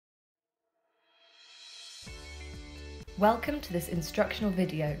Welcome to this instructional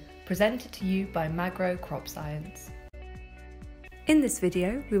video presented to you by Microclimate Science. In this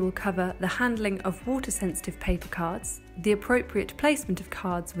video, we will cover the handling of water-sensitive paper cards, the appropriate placement of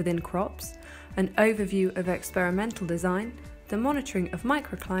cards within crops, an overview of experimental design, the monitoring of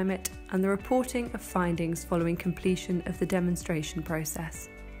microclimate, and the reporting of findings following completion of the demonstration process.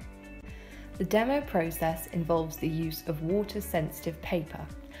 The demo process involves the use of water-sensitive paper,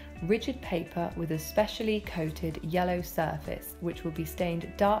 rigid paper with a specially coated yellow surface which will be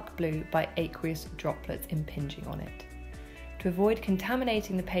stained dark blue by aqueous droplets impinging on it. To avoid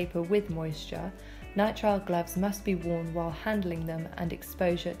contaminating the paper with moisture, nitrile gloves must be worn while handling them and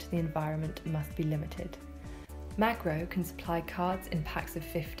exposure to the environment must be limited. Macro can supply cards in packs of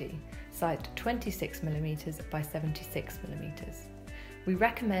 50, sized 26mm by 76mm. We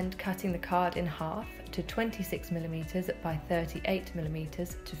recommend cutting the card in half to 26mm by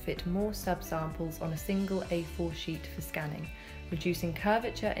 38mm to fit more subsamples on a single A4 sheet for scanning, reducing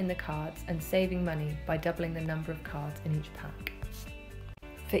curvature in the cards and saving money by doubling the number of cards in each pack.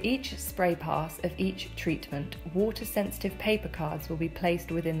 For each spray pass of each treatment, water-sensitive paper cards will be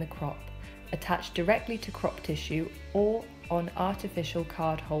placed within the crop, attached directly to crop tissue or on artificial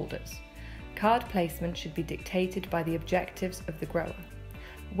card holders. Card placement should be dictated by the objectives of the grower.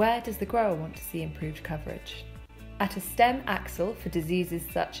 Where does the grower want to see improved coverage? At a stem axil for diseases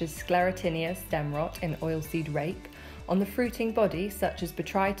such as sclerotinia stem rot in oilseed rape, on the fruiting body such as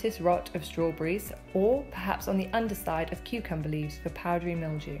botrytis rot of strawberries, or perhaps on the underside of cucumber leaves for powdery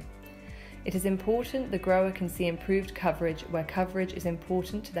mildew. It is important the grower can see improved coverage where coverage is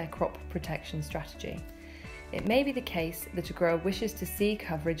important to their crop protection strategy. It may be the case that a grower wishes to see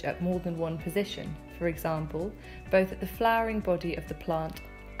coverage at more than one position, for example, both at the flowering body of the plant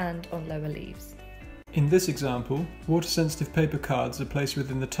and on lower leaves. In this example, water-sensitive paper cards are placed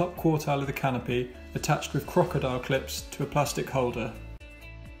within the top quartile of the canopy, attached with crocodile clips to a plastic holder.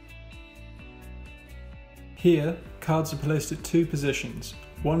 Here, cards are placed at two positions,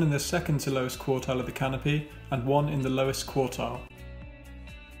 one in the second to lowest quartile of the canopy and one in the lowest quartile.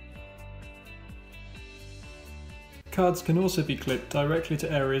 Cards can also be clipped directly to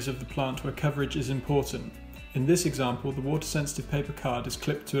areas of the plant where coverage is important. In this example, the water-sensitive paper card is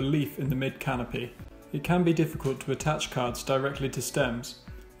clipped to a leaf in the mid-canopy. It can be difficult to attach cards directly to stems.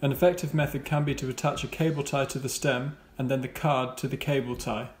 An effective method can be to attach a cable tie to the stem and then the card to the cable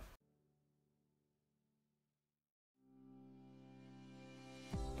tie.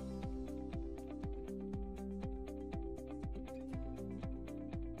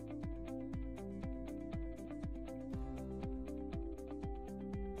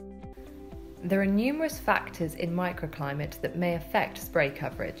 There are numerous factors in microclimate that may affect spray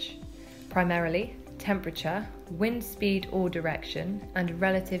coverage, primarily temperature, wind speed or direction, and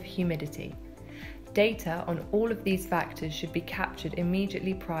relative humidity. Data on all of these factors should be captured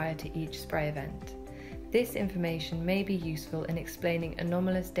immediately prior to each spray event. This information may be useful in explaining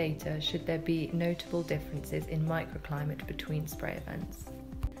anomalous data should there be notable differences in microclimate between spray events.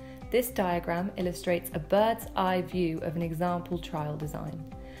 This diagram illustrates a bird's eye view of an example trial design.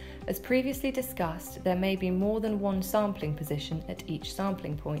 As previously discussed, there may be more than one sampling position at each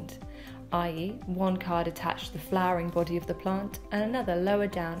sampling point, i.e. one card attached to the flowering body of the plant and another lower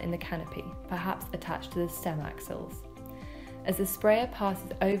down in the canopy, perhaps attached to the stem axils. As the sprayer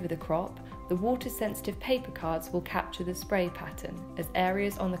passes over the crop, the water-sensitive paper cards will capture the spray pattern, as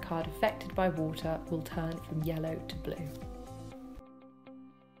areas on the card affected by water will turn from yellow to blue.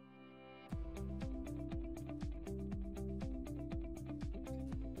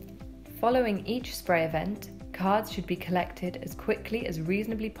 Following each spray event, cards should be collected as quickly as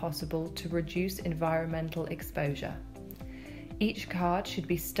reasonably possible to reduce environmental exposure. Each card should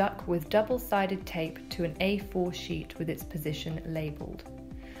be stuck with double-sided tape to an A4 sheet with its position labelled.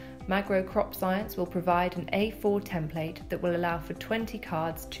 Microclimate Science will provide an A4 template that will allow for 20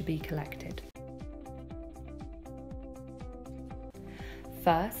 cards to be collected.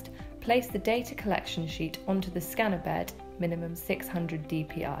 First, place the data collection sheet onto the scanner bed, minimum 600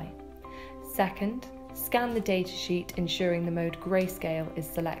 dpi. Second, scan the datasheet ensuring the mode grayscale is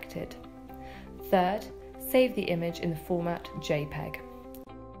selected. Third, save the image in the format JPEG.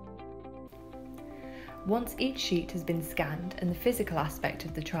 Once each sheet has been scanned and the physical aspect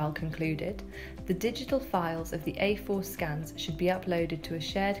of the trial concluded, the digital files of the A4 scans should be uploaded to a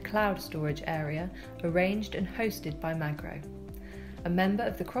shared cloud storage area arranged and hosted by Macro. A member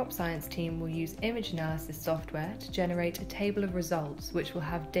of the crop science team will use image analysis software to generate a table of results which will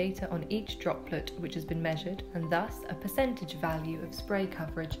have data on each droplet which has been measured and thus a percentage value of spray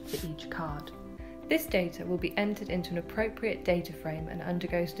coverage for each card. This data will be entered into an appropriate data frame and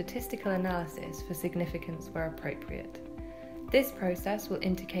undergo statistical analysis for significance where appropriate. This process will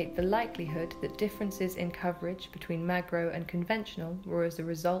indicate the likelihood that differences in coverage between macro and conventional were as a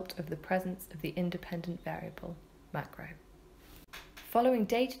result of the presence of the independent variable, macro. Following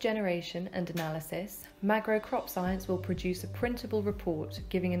data generation and analysis, Magro Crop Science will produce a printable report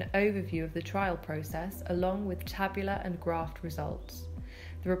giving an overview of the trial process along with tabular and graphed results.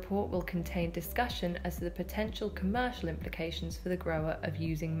 The report will contain discussion as to the potential commercial implications for the grower of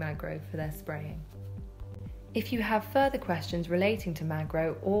using Magro for their spraying. If you have further questions relating to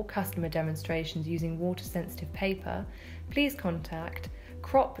Magro or customer demonstrations using water-sensitive paper, please contact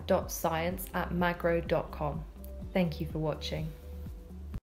crop.science@magro.com. Thank you for watching.